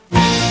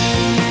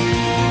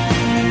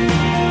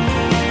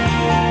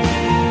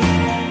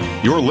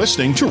You're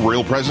listening to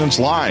Real Presence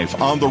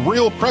Live on the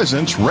Real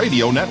Presence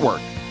Radio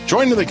Network.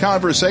 Join in the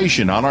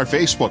conversation on our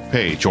Facebook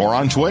page or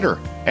on Twitter.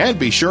 And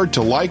be sure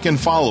to like and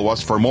follow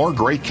us for more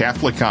great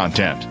Catholic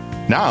content.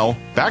 Now,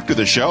 back to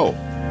the show.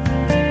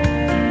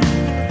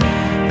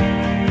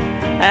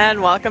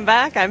 And welcome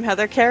back. I'm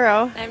Heather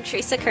Caro. I'm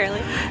Teresa Curley.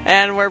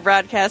 And we're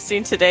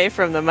broadcasting today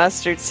from the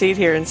Mustard Seed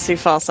here in Sioux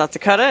Falls, South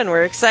Dakota. And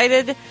we're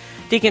excited.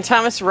 Deacon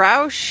Thomas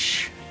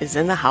Rausch is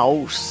in the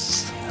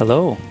house.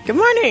 Hello. Good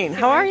morning.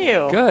 How are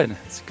you? Good.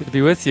 It's good to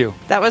be with you.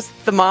 That was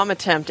the mom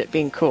attempt at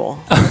being cool.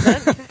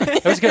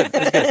 That was good.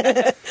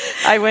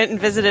 I went and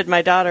visited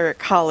my daughter at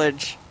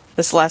college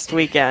this last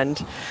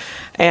weekend.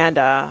 And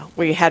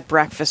we had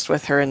breakfast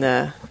with her in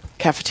the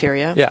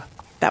cafeteria. Yeah.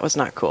 That was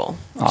not cool.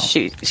 Oh.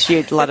 She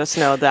let us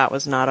know that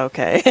was not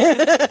okay.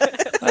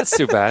 That's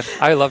too bad.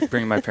 I loved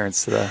bringing my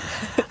parents to the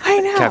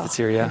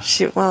cafeteria.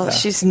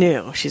 She's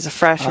new. She's a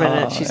freshman,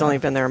 and she's only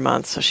been there a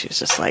month, so she was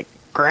just like,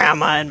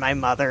 Grandma and my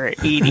mother are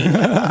eating with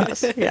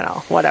us,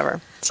 whatever.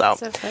 So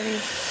funny.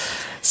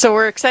 So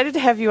we're excited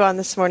to have you on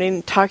this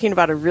morning talking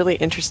about a really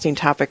interesting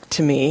topic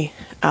to me.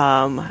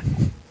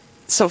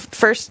 So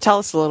first, tell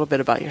us a little bit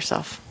about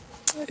yourself.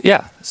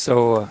 Yeah.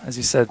 So, as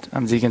you said,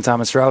 I'm Deacon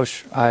Thomas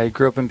Rausch. I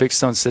grew up in Big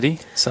Stone City,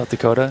 South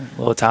Dakota, a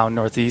little town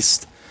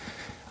northeast,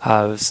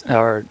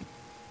 or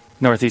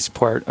northeast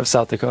part of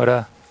South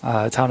Dakota,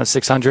 a town of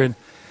 600.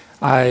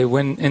 I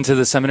went into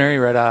the seminary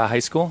right out of high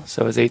school,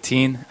 so I was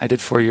 18. I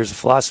did 4 years of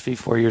philosophy,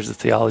 4 years of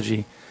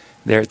theology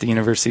there at the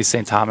University of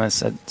St.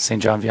 Thomas at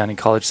St. John Vianney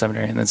College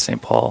Seminary and then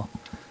St. Paul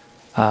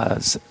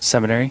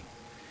Seminary.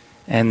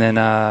 And then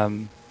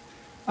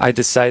I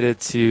decided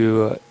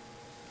to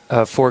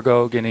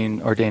forego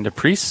getting ordained a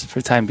priest for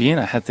the time being.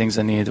 I had things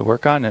I needed to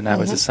work on, and I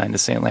was assigned to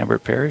St.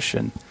 Lambert Parish,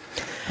 and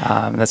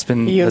that's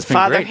been You and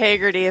Father great.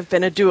 Haggerty have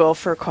been a duo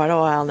for quite a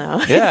while now.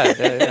 Yeah.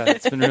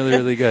 It's been really,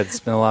 really good. It's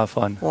been a lot of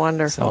fun.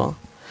 Wonderful.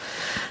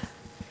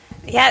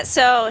 Yeah,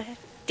 so,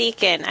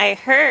 Deacon, I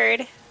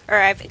heard, or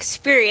I've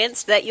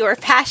experienced, that you are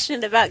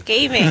passionate about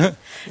gaming.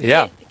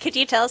 Yeah. Could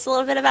you tell us a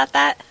little bit about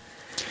that?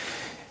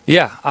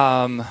 Yeah.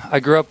 I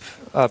grew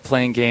up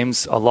playing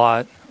games a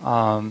lot,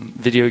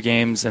 video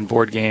games and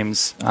board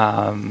games.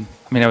 I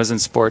was in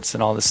sports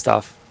and all this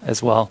stuff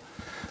as well.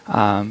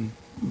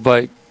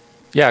 But,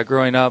 yeah,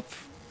 growing up,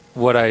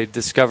 what I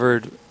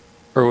discovered,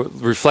 or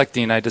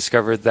reflecting, I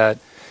discovered that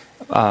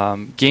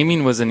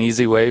gaming was an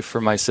easy way for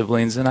my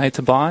siblings and I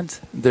to bond.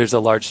 There's a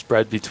large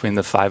spread between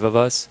the five of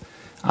us.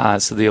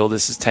 So the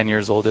oldest is 10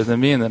 years older than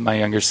me, and then my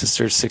younger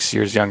sister is 6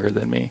 years younger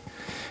than me.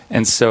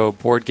 And so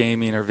board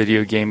gaming or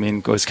video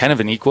gaming was kind of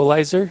an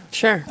equalizer.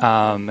 Sure.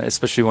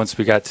 Especially once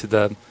we got to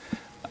the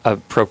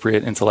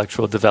appropriate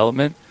intellectual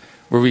development,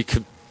 where we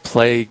could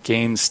play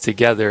games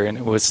together and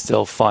it was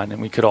still fun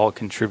and we could all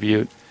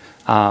contribute.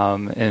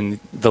 And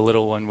the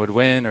little one would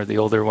win or the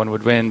older one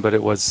would win, but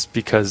it was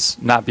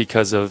not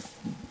because of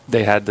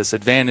they had this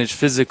advantage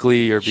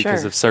physically or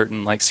because of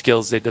certain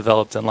skills they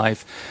developed in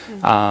life.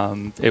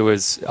 Mm-hmm. It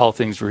was all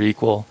things were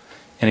equal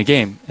in a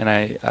game.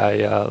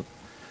 And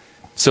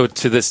so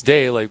to this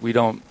day, we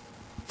don't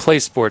play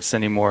sports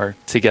anymore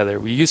together.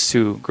 We used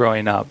to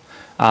growing up.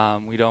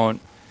 We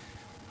don't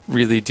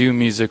really do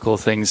musical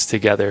things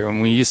together,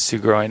 and we used to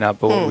growing up.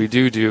 But what we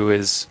do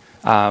is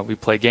we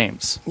play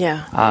games.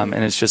 Yeah.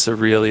 And it's just a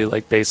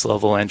really base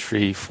level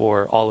entry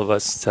for all of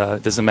us.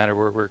 Doesn't matter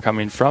where we're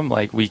coming from.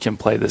 We can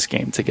play this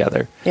game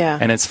together. Yeah.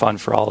 And it's fun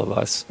for all of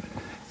us.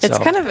 It's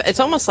it's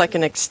almost like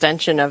an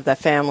extension of the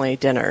family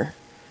dinner.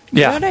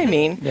 Yeah. You know what I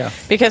mean? Yeah.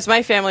 Because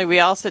my family, we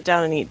all sit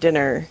down and eat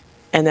dinner,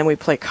 and then we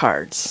play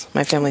cards.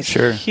 My family's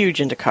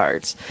huge into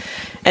cards.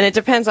 And it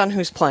depends on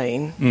who's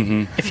playing,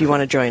 if you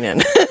want to join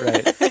in.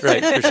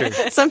 Right, for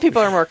sure. Some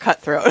people are more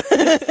cutthroat.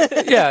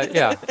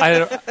 Yeah.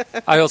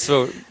 I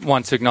also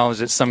want to acknowledge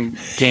that some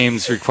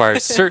games require a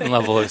certain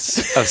level of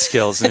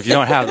skills, and if you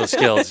don't have those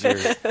skills, you're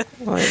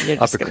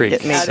you're up a creek.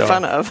 Get made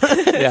fun of.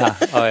 Yeah.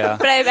 Oh, yeah.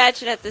 But I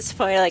imagine at this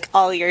point,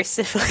 all your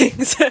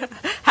siblings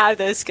have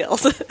those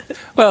skills.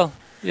 Well,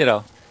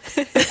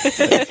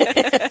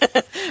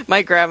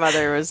 My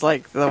grandmother was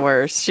the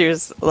worst. She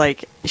was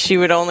she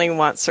would only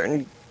want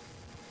certain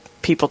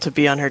people to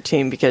be on her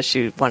team because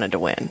she wanted to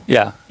win.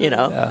 Yeah.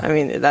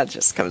 Yeah. That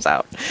just comes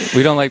out.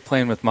 We don't like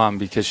playing with Mom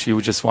because she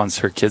just wants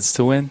her kids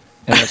to win,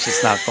 and that's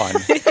just not fun.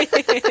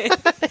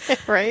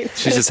 Right?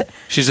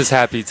 She's just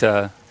happy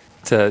to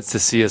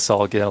see us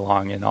all get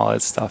along and all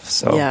that stuff.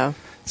 So yeah.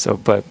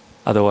 But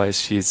otherwise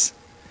she's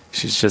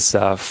just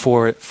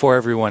for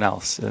everyone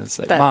else. And it's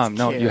That's Mom,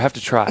 no, cute. you have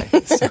to try.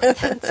 So.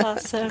 That's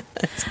awesome.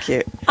 That's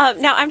cute.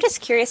 Now, I'm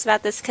just curious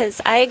about this because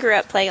I grew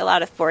up playing a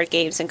lot of board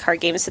games and card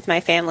games with my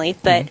family,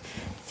 but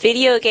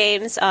video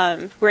games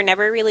were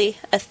never really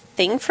a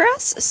thing for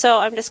us. So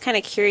I'm just kind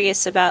of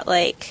curious about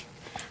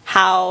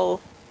how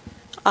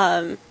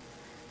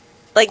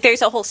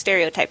there's a whole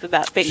stereotype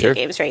about video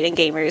games, right? And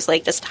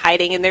gamers just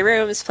hiding in their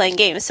rooms playing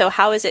games. So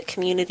how is it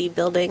community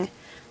building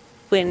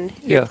when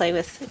you're playing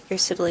with your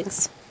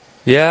siblings?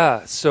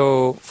 Yeah,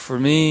 so for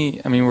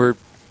me, we're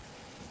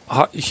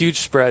huge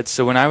spread.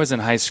 So when I was in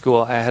high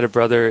school, I had a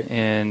brother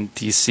in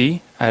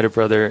D.C. I had a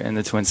brother in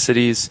the Twin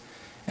Cities,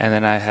 and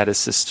then I had a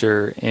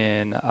sister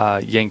in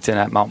Yankton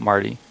at Mount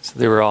Marty. So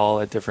they were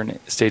all at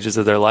different stages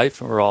of their life,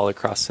 and we're all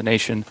across the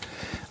nation.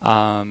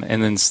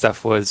 And then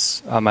Steph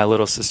was, my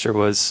little sister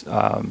was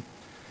a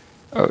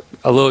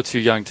little too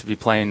young to be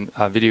playing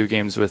video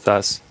games with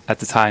us at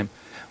the time,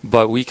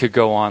 but we could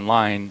go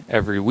online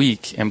every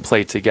week and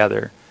play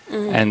together.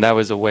 And that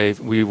was a way,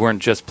 we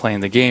weren't just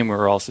playing the game, we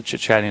were also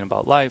chit-chatting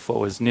about life, what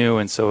was new,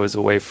 and so it was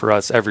a way for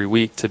us every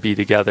week to be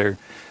together,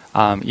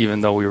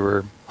 even though we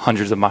were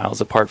hundreds of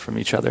miles apart from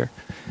each other.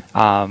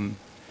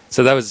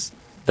 So that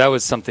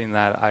was something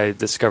that I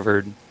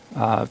discovered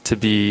to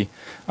be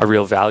a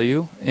real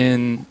value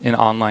in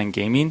online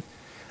gaming.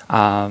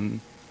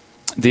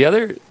 The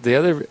other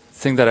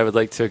thing that I would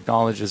like to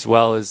acknowledge as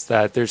well is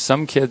that there's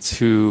some kids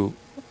who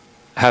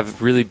have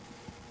really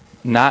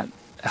not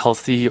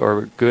healthy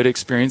or good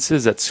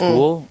experiences at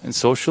school and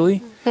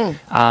socially.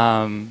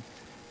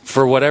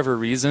 For whatever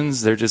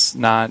reasons, they're just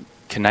not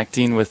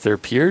connecting with their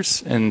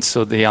peers, and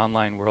so the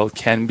online world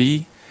can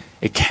be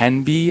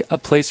a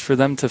place for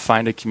them to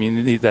find a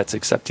community that's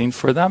accepting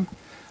for them,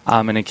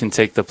 and it can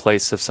take the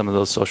place of some of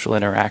those social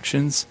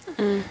interactions.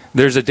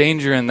 There's a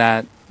danger in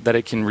that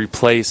it can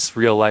replace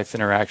real life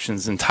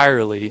interactions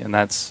entirely, and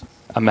that's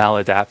a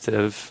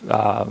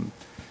maladaptive.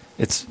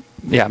 It's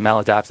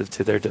maladaptive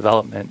to their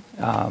development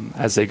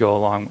as they go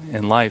along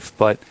in life.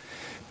 But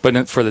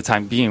for the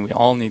time being, we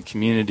all need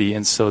community,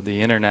 and so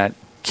the internet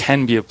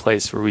can be a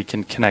place where we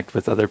can connect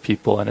with other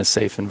people in a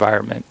safe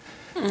environment.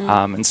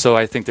 And so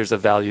I think there's a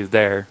value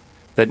there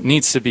that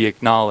needs to be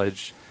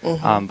acknowledged,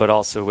 but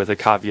also with a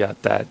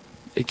caveat that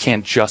it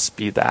can't just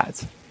be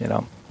that, you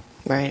know.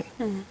 Right.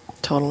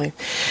 Totally.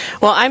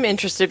 Well, I'm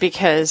interested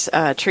because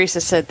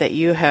Teresa said that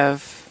you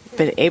have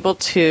been able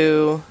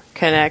to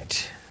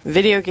connect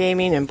video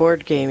gaming and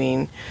board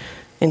gaming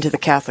into the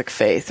Catholic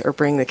faith, or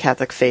bring the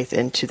Catholic faith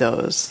into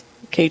those.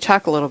 Can you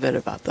talk a little bit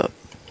about those?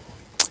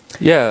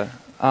 Yeah.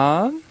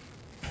 I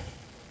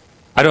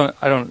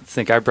don't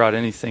think I brought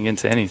anything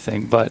into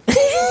anything, but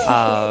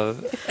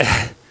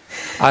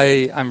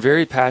I'm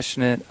very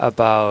passionate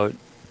about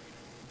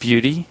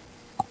beauty,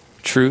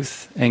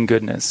 truth, and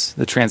goodness,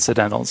 the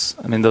transcendentals.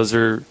 I mean, those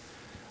are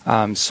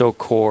so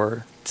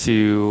core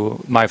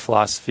to my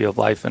philosophy of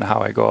life and how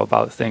I go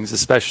about things,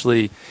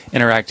 especially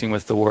interacting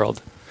with the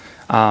world.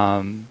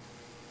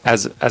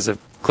 As a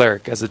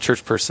cleric, as a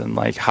church person,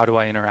 like, how do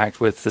I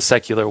interact with the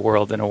secular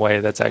world in a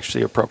way that's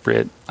actually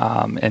appropriate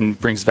and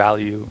brings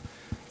value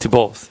to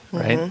both,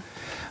 right?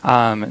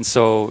 And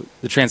so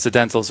the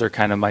transcendentals are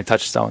kind of my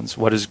touchstones.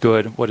 What is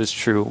good? What is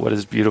true? What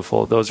is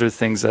beautiful? Those are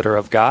things that are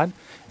of God,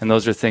 and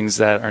those are things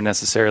that are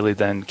necessarily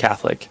then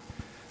Catholic,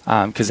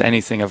 because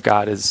anything of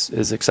God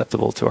is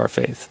acceptable to our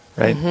faith,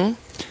 right?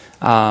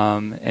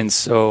 And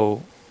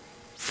so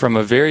from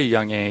a very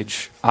young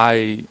age,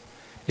 I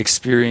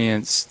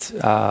experienced,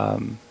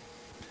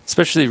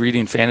 especially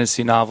reading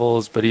fantasy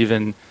novels, but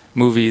even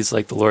movies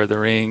like The Lord of the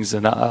Rings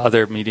and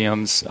other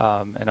mediums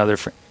and other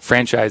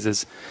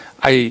franchises,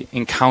 I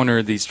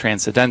encountered these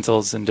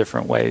transcendentals in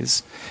different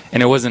ways.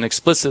 And it wasn't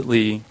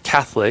explicitly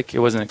Catholic, it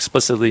wasn't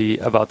explicitly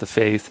about the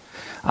faith,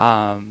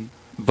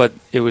 but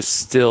it was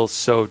still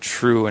so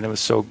true, and it was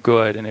so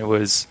good, and it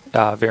was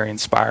very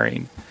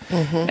inspiring.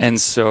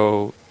 And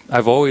so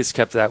I've always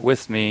kept that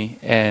with me,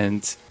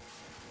 and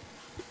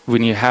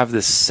when you have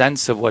this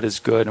sense of what is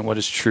good and what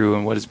is true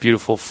and what is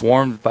beautiful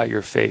formed by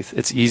your faith,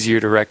 it's easier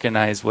to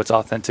recognize what's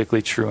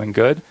authentically true and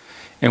good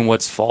and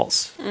what's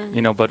false,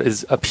 you know, but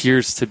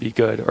appears to be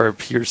good or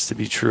appears to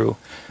be true,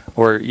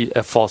 or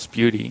a false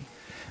beauty.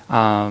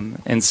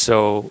 And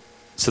so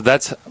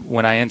that's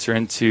when I enter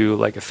into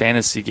like a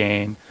fantasy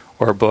game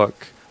or a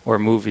book or a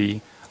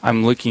movie,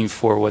 I'm looking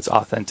for what's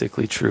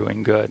authentically true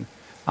and good,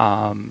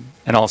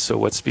 and also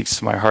what speaks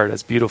to my heart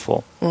as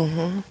beautiful.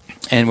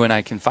 And when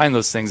I can find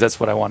those things, that's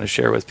what I want to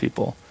share with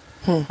people.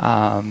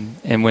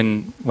 And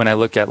when I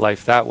look at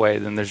life that way,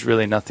 then there's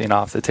really nothing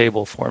off the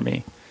table for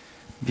me,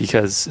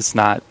 because it's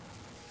not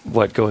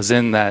what goes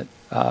in that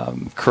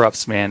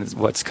corrupts man, is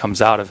what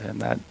comes out of him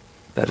that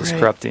is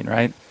corrupting,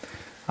 right?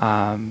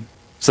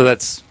 So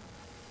that's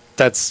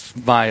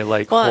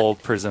my whole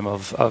prism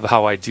of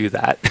how I do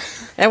that.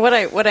 And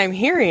what I'm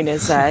hearing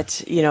is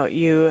that, you know,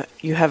 you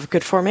have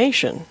good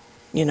formation.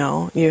 You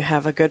know, you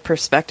have a good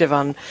perspective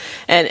on,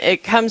 and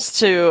it comes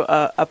to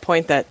a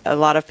point that a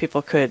lot of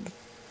people could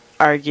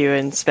argue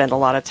and spend a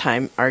lot of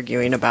time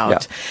arguing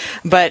about.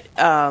 But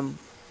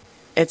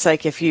it's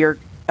like, if you're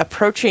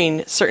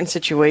approaching certain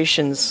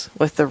situations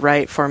with the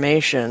right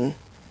formation,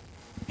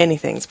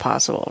 anything's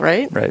possible,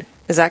 right? Right.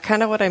 Is that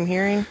kind of what I'm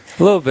hearing?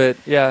 A little bit,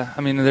 yeah.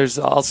 I mean, there's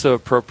also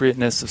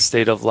appropriateness of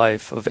state of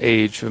life, of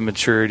age, of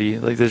maturity.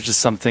 Like, there's just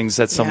some things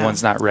that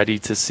someone's not ready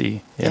to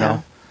see, you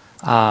know?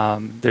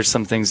 There's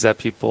some things that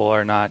people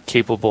are not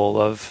capable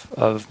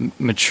of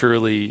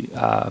maturely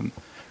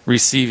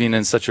receiving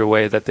in such a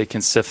way that they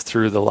can sift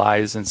through the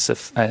lies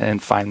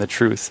and find the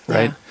truth,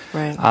 right?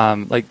 Yeah,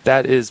 right. Like,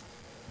 that is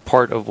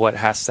part of what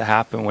has to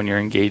happen when you're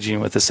engaging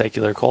with the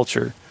secular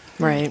culture.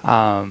 Right.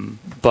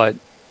 But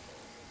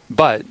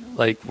But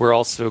like we're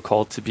also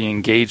called to be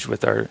engaged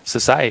with our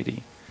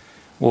society.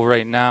 Well,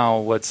 right now,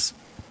 what's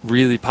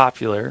really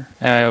popular,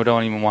 and I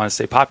don't even want to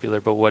say popular,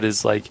 but what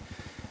is like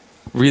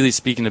really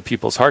speaking to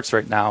people's hearts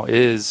right now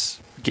is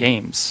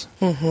games.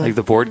 Like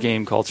the board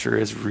game culture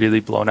is really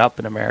blown up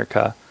in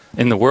America,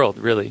 in the world,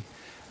 really.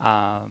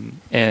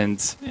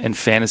 And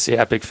fantasy,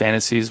 epic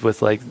fantasies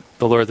with like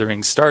the Lord of the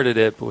Rings started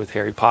it, but with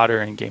Harry Potter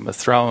and Game of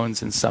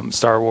Thrones and some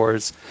Star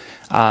Wars,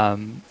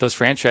 those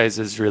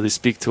franchises really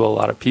speak to a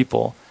lot of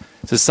people.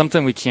 So it's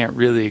something we can't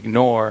really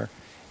ignore,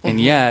 and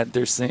yet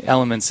there's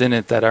elements in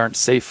it that aren't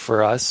safe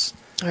for us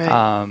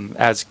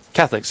as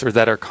Catholics, or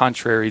that are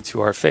contrary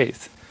to our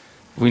faith.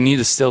 We need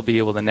to still be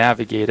able to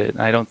navigate it,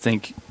 and I don't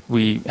think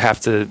we have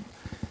to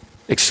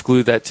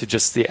exclude that to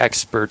just the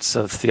experts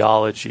of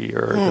theology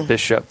or the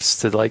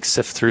bishops to like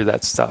sift through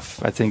that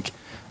stuff. I think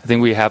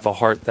we have a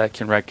heart that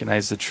can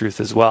recognize the truth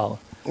as well.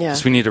 Yeah.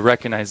 So we need to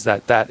recognize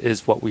that that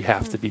is what we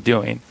have to be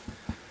doing.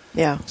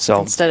 Yeah.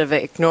 So instead of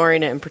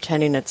ignoring it and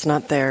pretending it's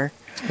not there.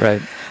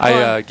 Right.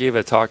 I gave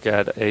a talk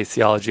at a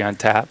Theology on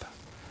Tap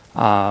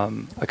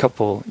a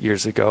couple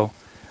years ago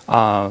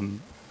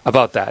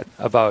about that,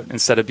 about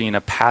instead of being a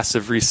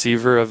passive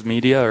receiver of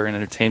media or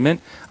entertainment,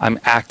 I'm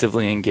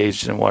actively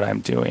engaged in what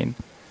I'm doing.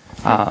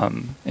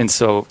 And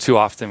so too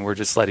often we're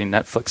just letting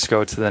Netflix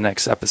go to the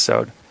next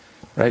episode,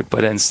 right?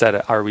 But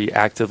instead, are we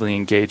actively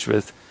engaged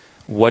with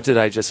what did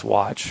I just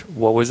watch?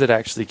 What was it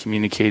actually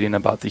communicating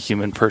about the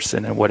human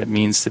person and what it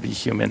means to be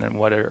human and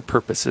what are our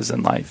purposes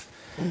in life?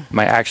 Am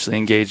I actually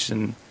engaged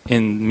in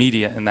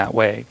media in that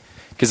way?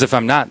 Because if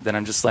I'm not, then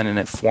I'm just letting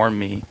it form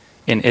me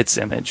in its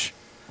image.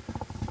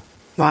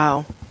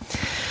 Wow.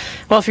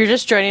 Well, if you're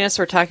just joining us,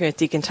 we're talking with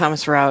Deacon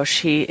Thomas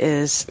Rausch. He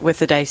is with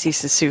the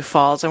Diocese of Sioux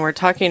Falls, and we're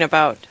talking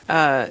about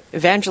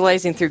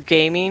evangelizing through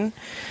gaming.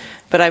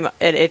 But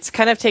it's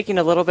kind of taking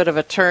a little bit of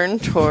a turn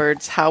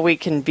towards how we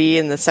can be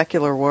in the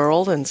secular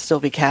world and still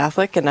be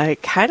Catholic. And I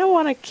kind of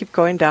want to keep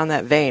going down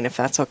that vein, if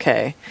that's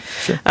okay.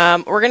 Sure.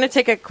 We're going to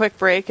take a quick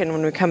break, and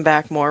when we come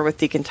back, more with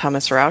Deacon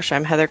Thomas Rausch.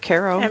 I'm Heather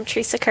Caro. I'm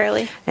Teresa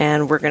Curley.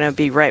 And we're going to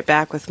be right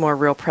back with more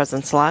Real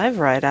Presence Live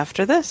right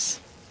after this.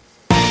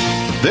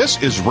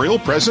 This is Real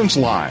Presence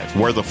Live,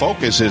 where the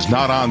focus is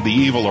not on the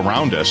evil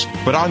around us,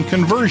 but on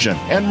conversion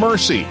and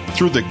mercy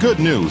through the good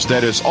news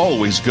that is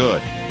always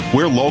good.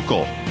 We're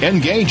local,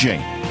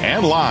 engaging,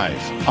 and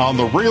live on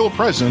the Real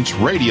Presence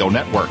Radio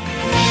Network.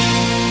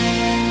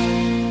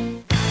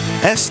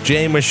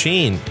 SJ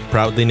Machine,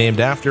 proudly named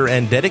after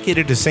and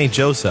dedicated to St.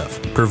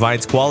 Joseph,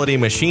 provides quality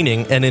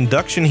machining and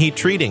induction heat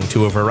treating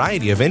to a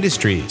variety of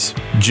industries.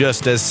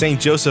 Just as St.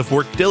 Joseph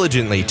worked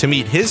diligently to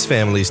meet his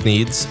family's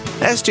needs,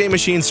 SJ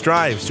Machine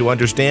strives to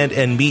understand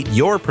and meet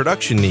your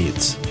production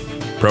needs.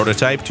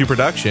 Prototype to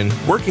production,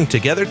 working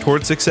together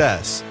toward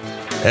success.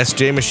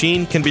 SJ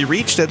Machine can be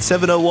reached at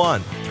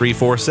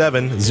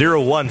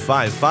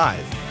 701-347-0155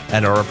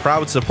 and are a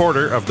proud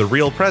supporter of the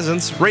Real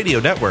Presence Radio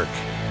Network.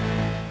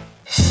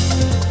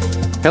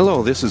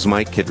 Hello, this is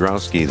Mike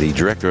Kidrowski, the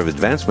Director of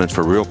Advancement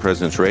for Real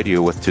Presence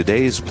Radio with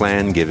today's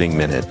Plan Giving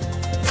Minute.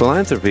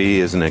 Philanthropy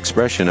is an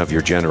expression of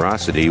your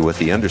generosity with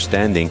the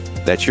understanding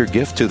that your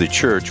gift to the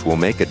church will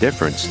make a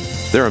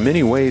difference. There are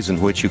many ways in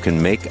which you can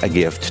make a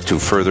gift to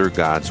further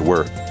God's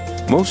work.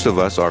 Most of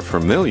us are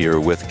familiar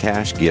with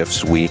cash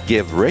gifts we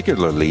give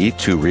regularly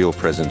to Real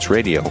Presence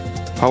Radio.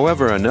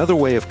 However, another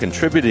way of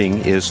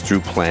contributing is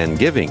through plan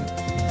giving,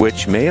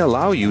 which may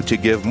allow you to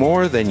give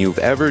more than you've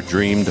ever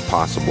dreamed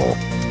possible.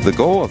 The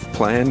goal of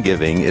plan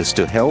giving is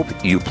to help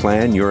you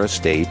plan your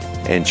estate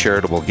and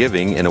charitable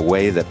giving in a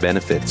way that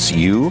benefits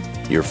you,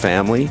 your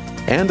family,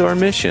 and our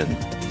mission.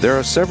 There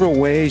are several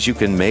ways you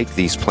can make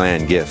these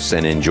plan gifts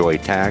and enjoy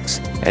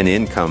tax and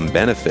income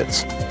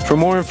benefits. For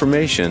more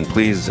information,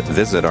 please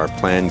visit our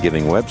plan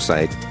giving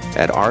website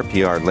at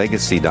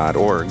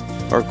rprlegacy.org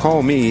or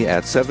call me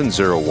at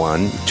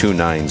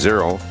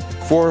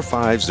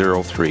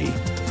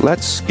 701-290-4503.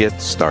 Let's get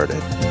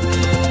started.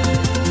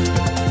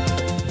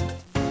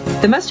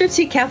 The Mustard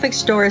Seed Catholic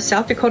Store is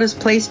South Dakota's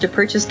place to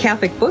purchase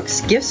Catholic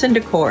books, gifts, and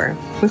decor.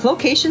 With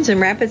locations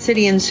in Rapid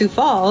City and Sioux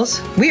Falls,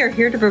 we are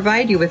here to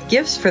provide you with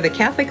gifts for the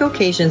Catholic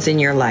occasions in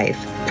your life.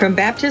 From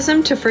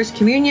baptism to First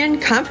Communion,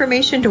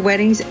 confirmation to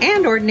weddings,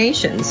 and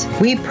ordinations,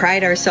 we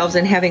pride ourselves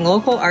in having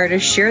local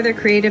artists share their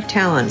creative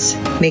talents,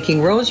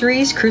 making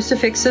rosaries,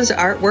 crucifixes,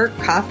 artwork,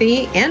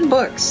 coffee, and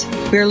books.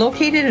 We are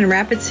located in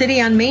Rapid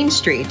City on Main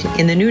Street,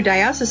 in the new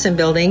Diocesan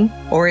Building,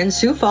 or in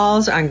Sioux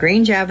Falls on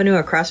Grange Avenue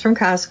across from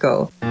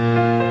Costco.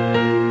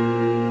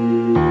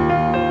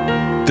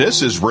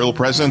 This is Real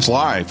Presence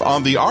Live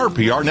on the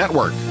RPR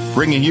Network,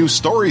 bringing you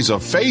stories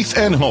of faith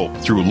and hope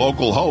through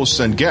local hosts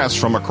and guests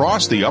from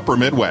across the upper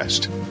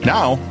Midwest.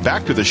 Now,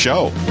 back to the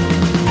show.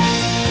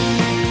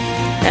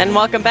 And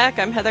welcome back.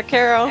 I'm Heather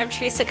Caro. I'm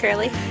Teresa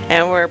Curley.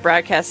 And we're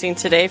broadcasting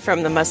today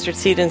from the Mustard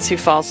Seed in Sioux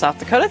Falls, South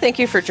Dakota. Thank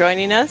you for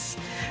joining us.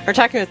 We're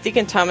talking with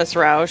Deacon Thomas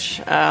Rausch.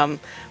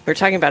 We're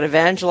talking about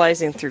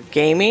evangelizing through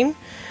gaming.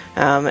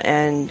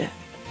 And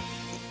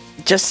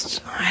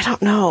just, I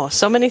don't know,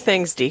 so many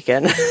things,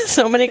 Deacon.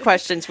 So many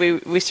questions.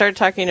 We started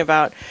talking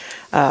about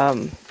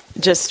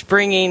just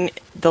bringing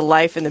the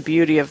life and the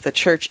beauty of the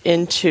church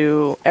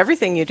into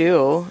everything you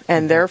do,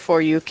 and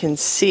therefore you can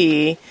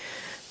see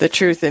the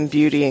truth and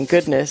beauty and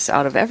goodness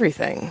out of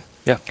everything.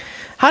 Yeah.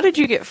 How did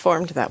you get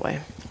formed that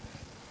way?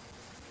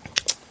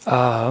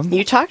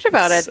 You talked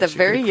about at a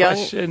very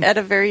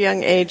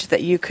young age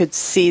that you could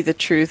see the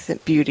truth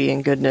and beauty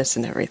and goodness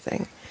and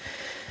everything.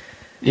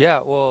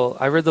 Yeah, well,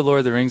 I read The Lord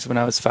of the Rings when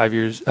I was 5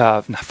 years,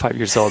 not 5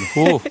 years old.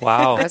 Ooh,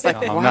 wow. I was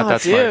like, no, wow, I'm not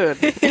that dude.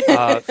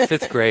 smart.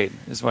 5th grade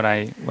is when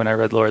I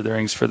read Lord of the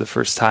Rings for the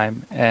first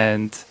time.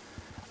 And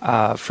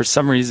for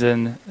some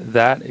reason,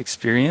 that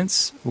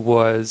experience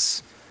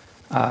was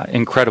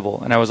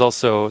incredible. And I was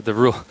also, the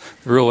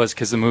rule was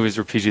because the movies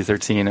were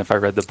PG-13, if I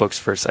read the books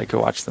first, I could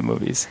watch the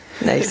movies.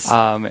 Nice.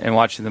 And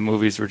watching the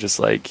movies were just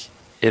like,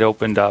 it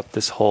opened up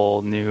this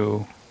whole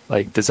new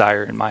like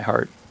desire in my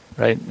heart.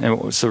 Right,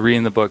 and so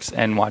reading the books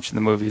and watching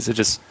the movies, I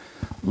just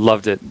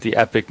loved it. The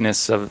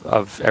epicness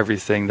of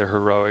everything, the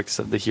heroics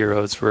of the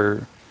heroes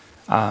were,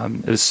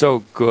 it was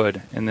so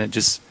good, and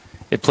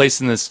it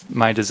placed in this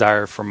my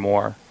desire for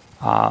more,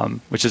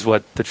 which is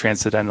what the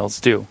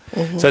Transcendentals do.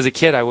 Mm-hmm. So as a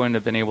kid, I wouldn't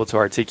have been able to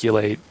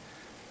articulate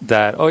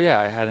that. Oh yeah,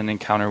 I had an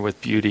encounter with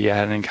beauty, I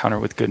had an encounter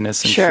with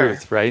goodness and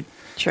truth, right?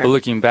 Sure. But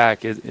looking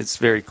back, it's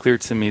very clear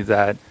to me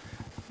that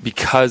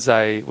because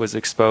I was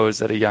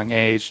exposed at a young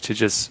age to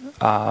just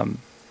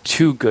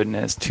to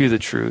goodness, to the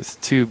truth,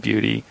 to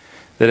beauty,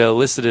 that it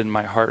elicited in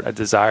my heart a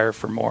desire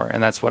for more,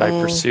 and that's what I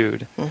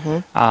pursued.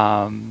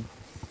 Mm-hmm.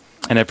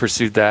 And I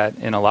pursued that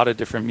in a lot of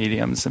different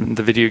mediums, and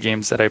the video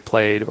games that I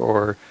played,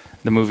 or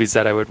the movies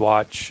that I would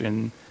watch,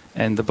 and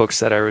the books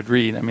that I would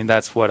read. I mean,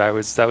 that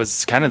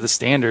was kind of the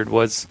standard.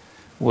 Was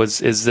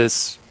is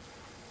this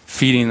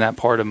feeding that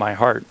part of my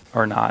heart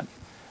or not?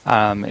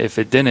 If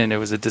it didn't, it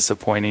was a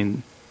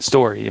disappointing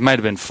story. It might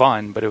have been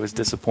fun, but it was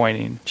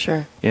disappointing.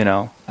 Sure.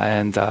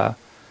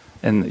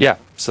 And yeah,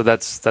 so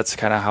that's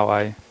kind of how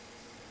I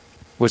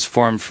was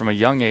formed from a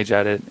young age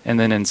at it. And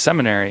then in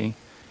seminary,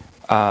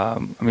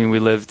 we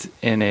lived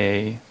in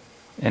a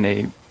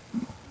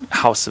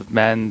house of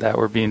men that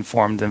were being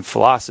formed in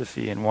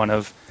philosophy. And one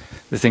of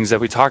the things that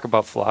we talk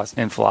about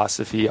in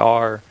philosophy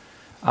are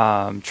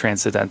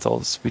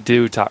transcendentals. We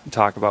do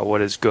talk about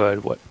what is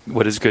good,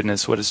 what is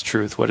goodness, what is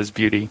truth, what is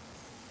beauty.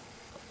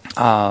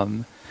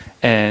 And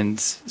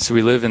so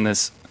we live in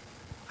this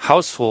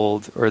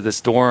household, or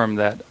this dorm,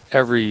 that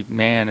every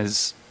man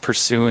is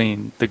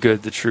pursuing the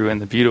good, the true,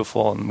 and the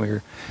beautiful, and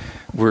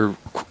we're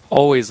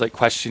always like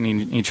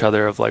questioning each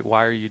other of like,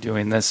 why are you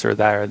doing this or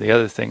that or the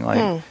other thing?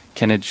 Like,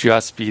 can it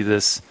just be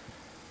this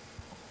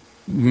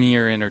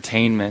mere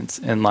entertainment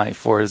in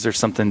life, or is there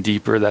something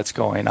deeper that's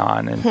going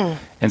on?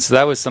 And so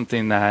that was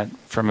something that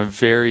from a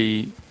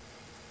very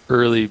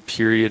early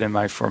period in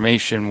my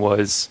formation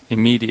was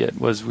immediate.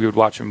 Was we would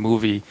watch a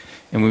movie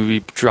and we would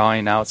be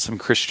drawing out some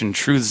Christian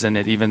truths in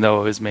it, even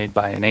though it was made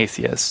by an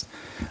atheist.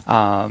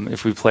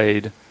 If we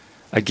played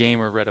a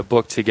game or read a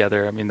book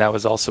together, I mean, that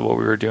was also what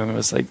we were doing. It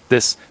was like,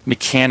 this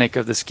mechanic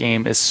of this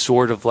game is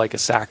sort of like a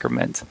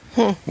sacrament,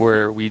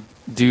 where we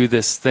do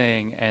this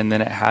thing and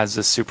then it has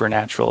a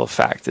supernatural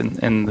effect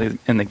in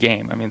the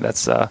game. I mean,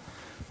 that's a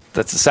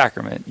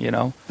sacrament, you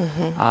know?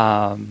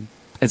 Mm-hmm.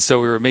 And so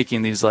we were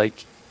making these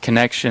like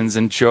connections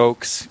and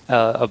jokes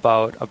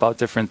about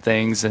different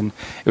things, and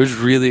it was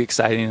really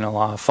exciting and a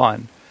lot of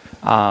fun.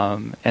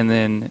 And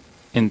then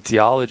in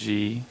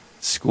theology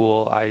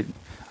school, I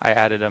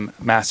added a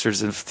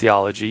master's in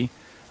theology,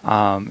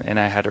 and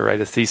I had to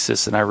write a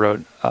thesis, and I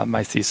wrote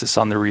my thesis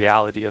on the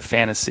reality of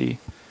fantasy.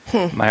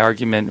 My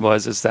argument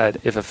is that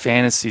if a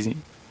fantasy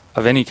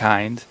of any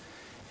kind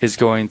is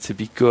going to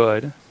be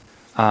good,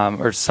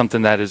 or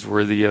something that is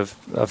worthy of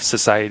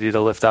society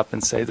to lift up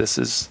and say, this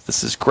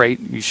is great,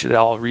 you should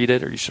all read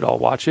it, or you should all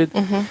watch it,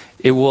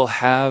 it will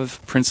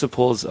have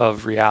principles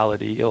of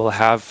reality. It will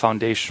have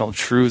foundational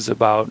truths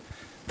about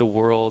the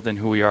world and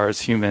who we are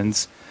as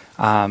humans,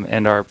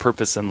 and our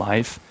purpose in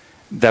life,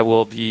 that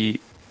will be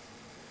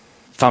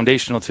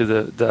foundational to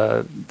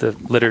the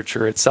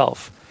literature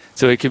itself.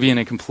 So it could be in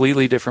a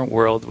completely different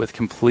world with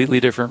completely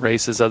different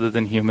races other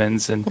than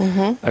humans, and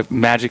a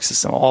magic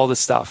system, all this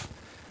stuff.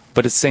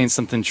 But it's saying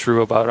something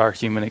true about our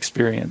human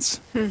experience.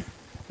 And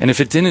if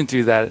it didn't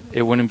do that,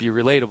 it wouldn't be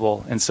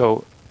relatable. And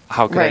so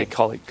how could I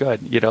call it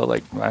good? You know,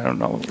 like, I don't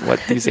know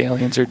what these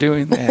aliens are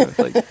doing. They have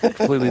like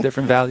completely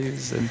different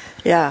values, and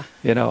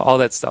you know, all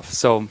that stuff.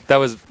 So that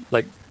was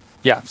like,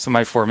 so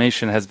my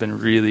formation has been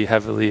really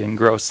heavily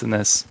engrossed in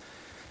this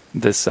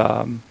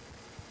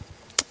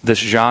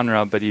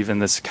genre, but even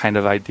this kind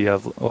of idea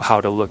of how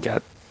to look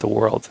at the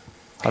world,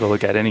 how to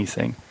look at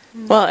anything.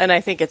 Well, and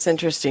I think it's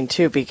interesting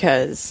too,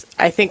 because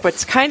I think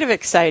what's kind of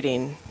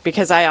exciting,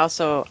 because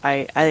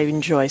I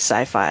enjoy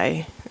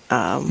sci-fi,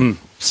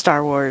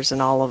 Star Wars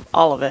and all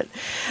of it.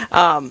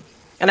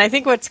 And I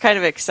think what's kind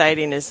of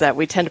exciting is that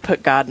we tend to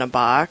put God in a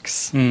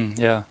box. And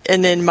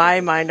in my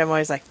mind, I'm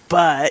always like,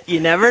 but you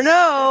never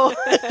know.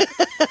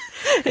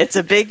 It's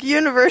a big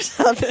universe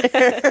out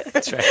there.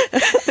 That's right.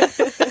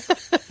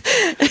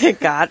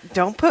 God,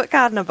 don't put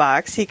God in a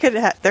box. He could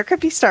there could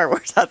be Star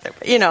Wars out there,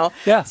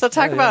 Yeah. So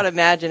talk Yeah, about yeah.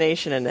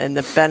 imagination and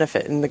the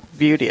benefit and the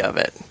beauty of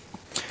it.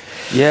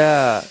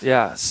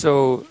 Yeah.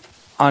 So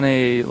on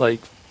a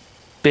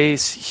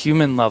base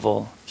human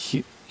level,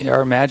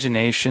 our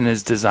imagination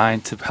is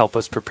designed to help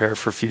us prepare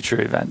for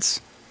future events,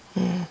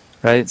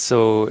 right?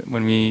 So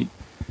when we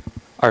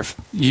are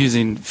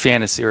using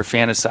fantasy or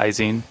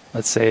fantasizing,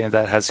 let's say,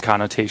 that has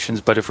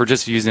connotations, but if we're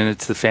just using it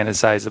to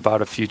fantasize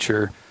about a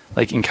future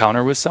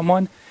encounter with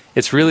someone,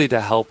 it's really to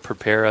help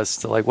prepare us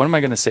to what am I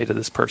going to say to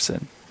this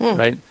person,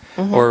 right?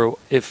 Or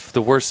if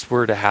the worst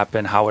were to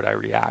happen, how would I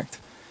react?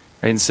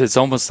 Right? And so it's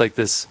almost like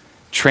this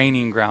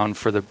training ground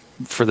for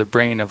the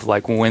brain of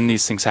when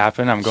these things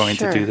happen, I'm going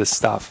to do this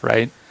stuff,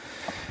 right?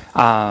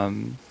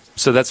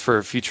 So that's for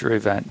a future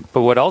event.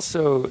 But what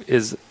also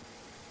is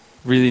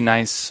really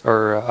nice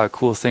or a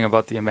cool thing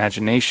about the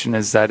imagination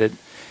is that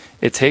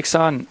it takes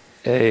on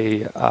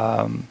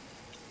an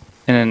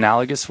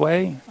analogous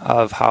way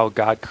of how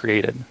God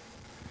created,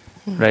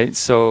 right?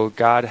 So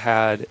God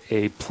had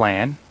a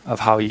plan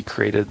of how he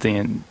created the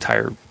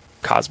entire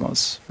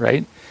cosmos,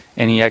 right?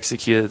 And he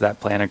executed that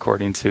plan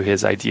according to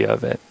his idea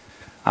of it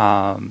in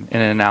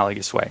an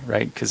analogous way,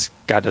 right? Because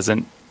God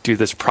doesn't do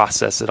this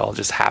process. It all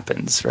just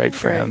happens, right,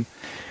 for him.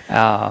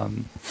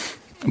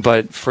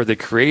 But for the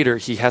creator,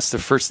 he has to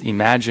first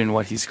imagine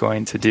what he's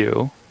going to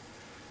do,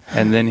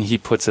 and then he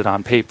puts it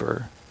on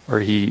paper, or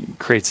he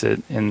creates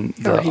it in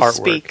the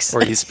artwork,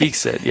 or he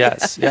speaks it.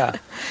 Yes, yeah.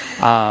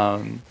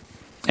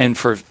 And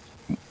for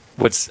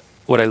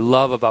what I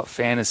love about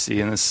fantasy,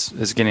 and this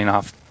is getting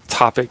off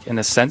topic in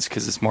a sense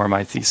because it's more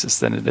my thesis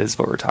than it is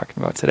what we're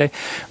talking about today,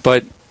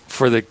 but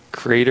for the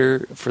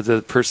creator, for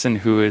the person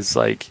who is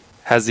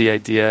has the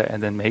idea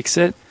and then makes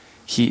it,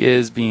 he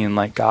is being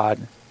like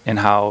God in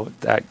how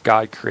that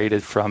God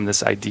created from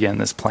this idea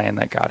and this plan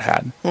that God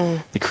had.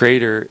 The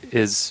creator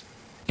is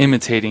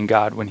imitating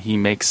God when he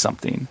makes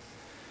something.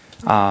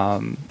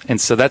 And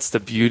so that's the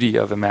beauty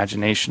of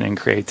imagination and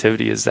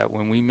creativity, is that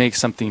when we make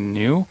something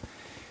new,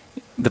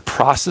 the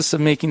process of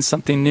making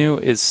something new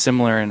is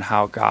similar in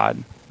how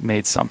God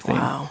made something.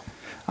 Wow.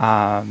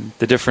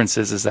 The difference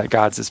is that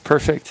God's is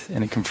perfect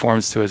and it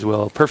conforms to his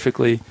will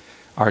perfectly.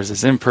 Ours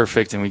is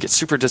imperfect, and we get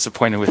super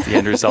disappointed with the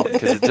end result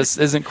because it just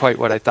isn't quite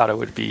what I thought it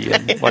would be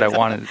and what I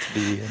wanted it to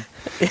be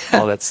and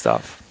all that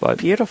stuff. But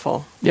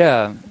beautiful.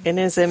 Yeah. In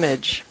his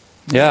image.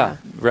 Yeah.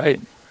 Right.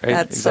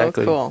 That's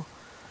exactly. so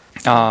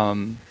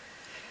cool.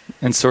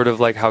 And sort of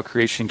how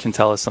creation can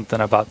tell us something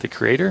about the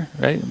creator,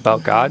 right?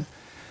 About God.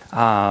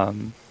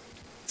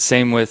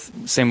 Same with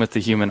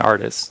the human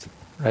artist,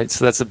 right?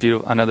 So that's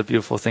another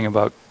beautiful thing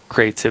about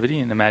creativity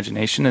and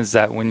imagination, is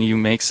that when you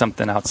make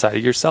something outside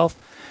of yourself,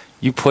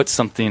 you put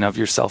something of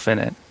yourself in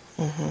it,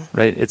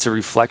 right? It's a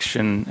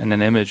reflection and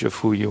an image of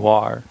who you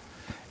are.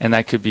 And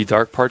that could be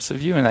dark parts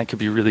of you, and that could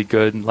be really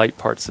good light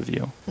parts of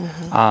you.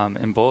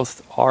 And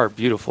both are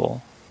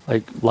beautiful.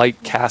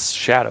 Light casts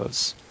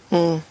shadows,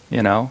 and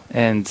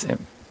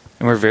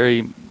we're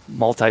very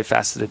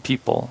multifaceted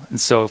people. And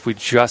so if we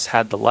just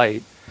had the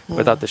light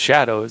without the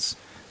shadows,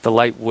 the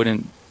light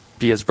wouldn't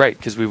be as bright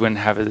because we wouldn't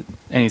have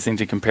anything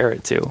to compare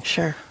it to.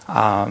 Sure.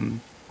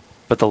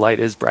 But the light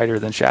is brighter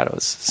than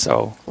shadows.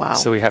 So, wow.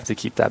 So we have to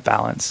keep that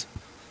balance.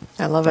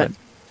 I love it.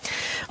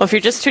 Well, if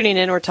you're just tuning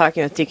in, we're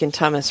talking with Deacon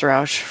Thomas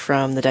Roush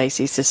from the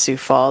Diocese of Sioux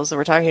Falls.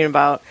 We're talking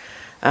about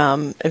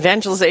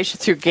evangelization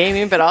through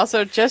gaming, but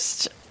also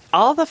just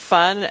all the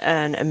fun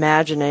and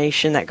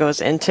imagination that goes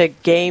into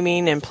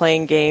gaming and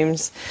playing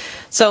games.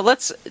 So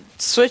let's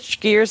switch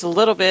gears a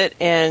little bit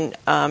and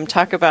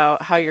talk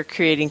about how you're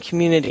creating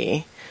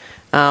community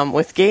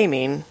with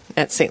gaming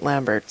at St.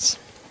 Lambert's.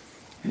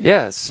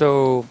 Yeah,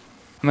 so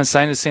I'm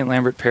assigned to St.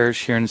 Lambert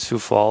Parish here in Sioux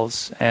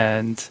Falls,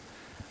 and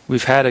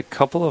we've had a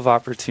couple of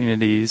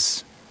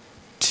opportunities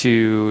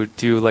to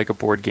do a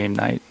board game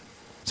night.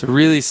 So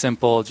really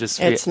simple.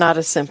 It's not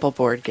a simple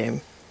board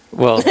game.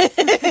 Well, you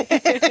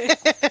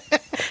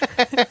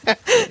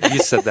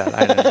said that.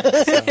 I don't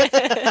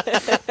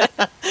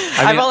know.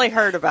 I've only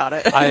heard about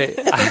it.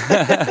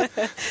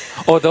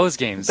 Those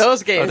games.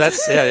 Those games. Oh,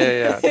 that's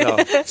yeah.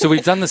 No. So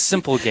we've done the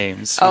simple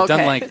games. We've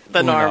done the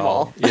Uno,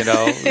 normal.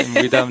 And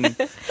we've done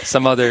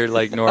some other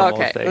normal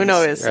things.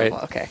 Uno is right? simple.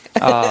 Okay.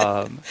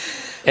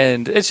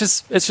 And it's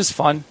just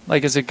fun.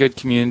 It's a good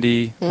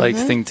community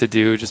thing to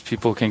do. Just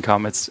people can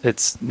come.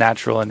 It's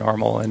natural and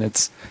normal, and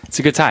it's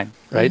a good time,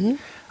 right?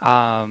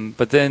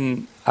 But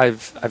then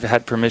I've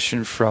had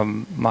permission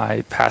from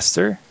my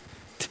pastor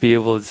to be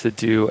able to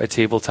do a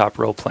tabletop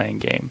role-playing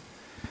game.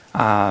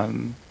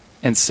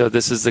 And so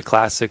this is the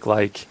classic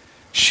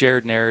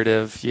shared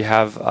narrative. You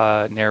have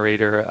a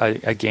narrator,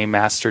 a game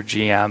master,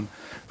 GM,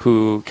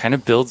 who kind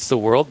of builds the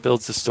world,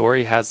 builds the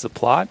story, has the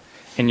plot,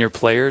 and your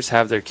players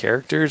have their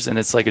characters, and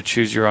it's like a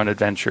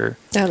choose-your-own-adventure.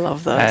 I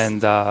love those.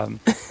 And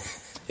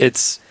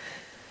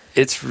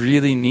it's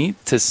really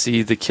neat to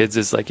see the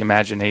kids'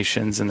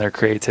 imaginations and their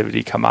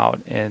creativity come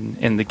out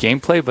in the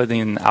gameplay, but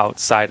then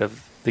outside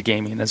of the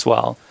gaming as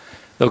well.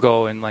 They'll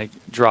go and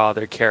draw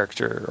their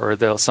character, or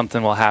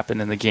something will happen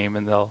in the game,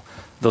 and they'll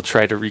they'll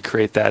try to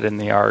recreate that in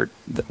the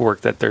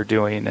work that they're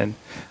doing. And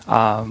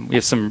we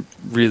have some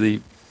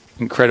really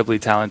incredibly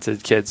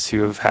talented kids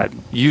who have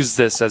used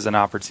this as an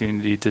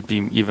opportunity to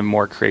be even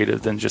more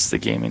creative than just the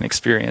gaming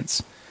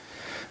experience.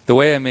 The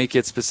way I make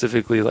it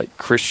specifically like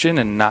Christian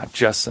and not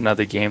just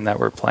another game that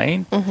we're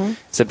playing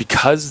is that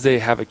because they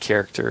have a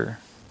character,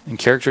 and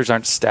characters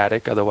aren't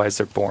static, otherwise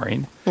they're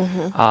boring,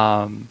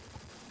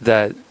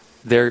 that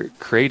they're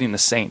creating a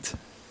saint,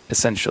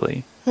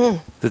 essentially.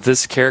 That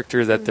this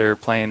character that they're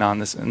playing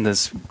on in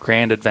this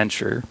grand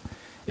adventure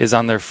is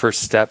on their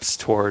first steps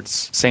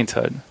towards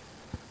sainthood.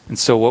 And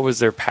so what was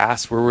their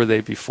past? Where were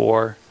they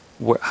before?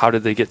 How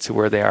did they get to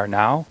where they are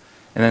now?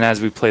 And then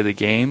as we play the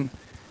game,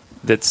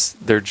 that's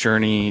their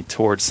journey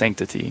towards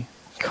sanctity.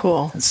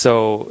 Cool. And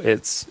so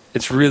it's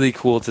really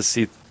cool to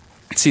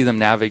see them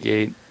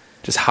navigate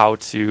just how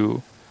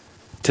to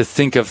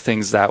think of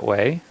things that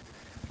way.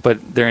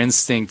 But their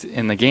instinct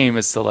in the game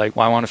is to like,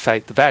 well, I want to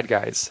fight the bad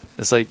guys.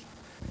 It's like,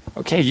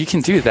 okay, you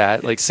can do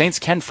that. Like saints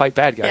can fight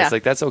bad guys. Yeah.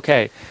 Like that's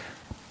okay.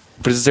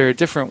 But is there a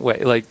different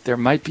way? Like there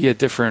might be a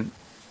different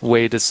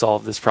way to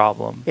solve this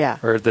problem. Yeah.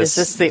 Or this,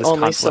 is this the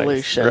only conflict.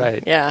 solution?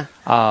 Right. Yeah.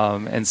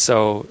 And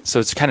so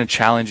it's kind of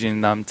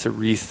challenging them to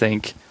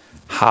rethink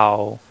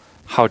how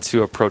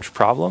to approach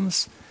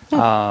problems.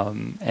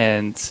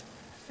 And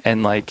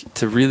like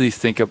to really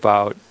think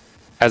about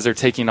as they're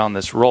taking on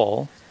this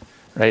role,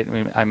 right? I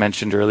mean, I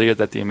mentioned earlier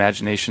that the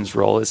imagination's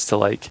role is to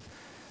like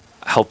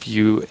help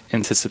you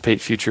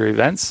anticipate future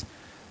events.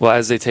 Well,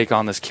 as they take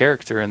on this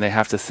character and they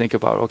have to think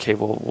about, okay,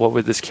 well, what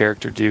would this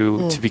character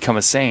do to become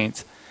a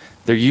saint?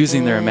 They're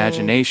using their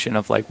imagination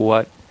of like,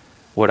 what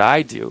would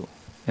I do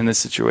in this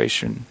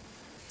situation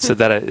so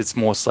that it's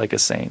most like a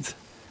saint?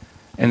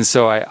 And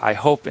so I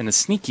hope in a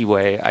sneaky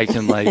way I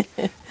can like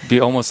be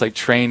almost like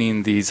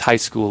training these high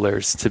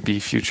schoolers to be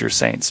future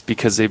saints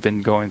because they've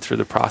been going through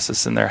the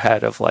process in their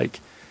head of like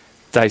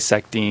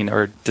dissecting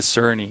or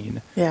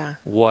discerning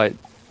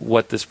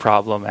what this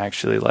problem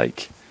actually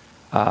like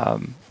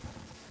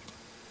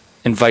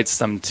invites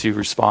them to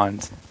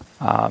respond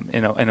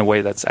in a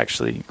way that's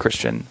actually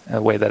Christian,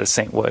 a way that a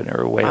saint would,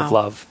 or a way of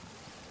love.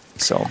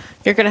 So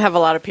you're going to have a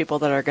lot of people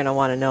that are going to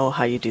want to know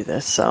how you do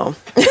this. So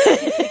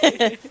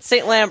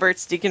St.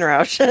 Lambert's, Deacon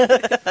Roush.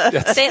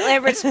 St.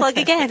 Lambert's plug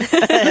again.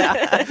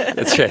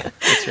 That's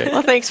right.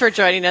 Well, thanks for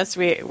joining us.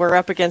 We're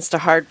up against a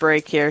hard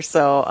break here,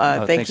 so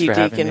thank you,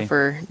 Deacon,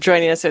 for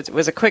joining us. It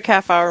was a quick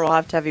half hour. We'll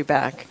have to have you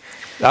back.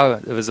 Oh,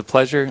 it was a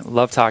pleasure.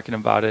 Love talking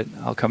about it.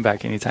 I'll come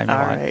back anytime you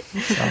want. All right.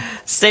 So.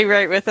 Stay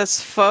right with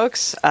us,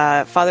 folks.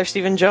 Father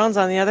Stephen Jones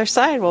on the other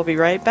side. We'll be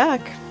right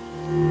back.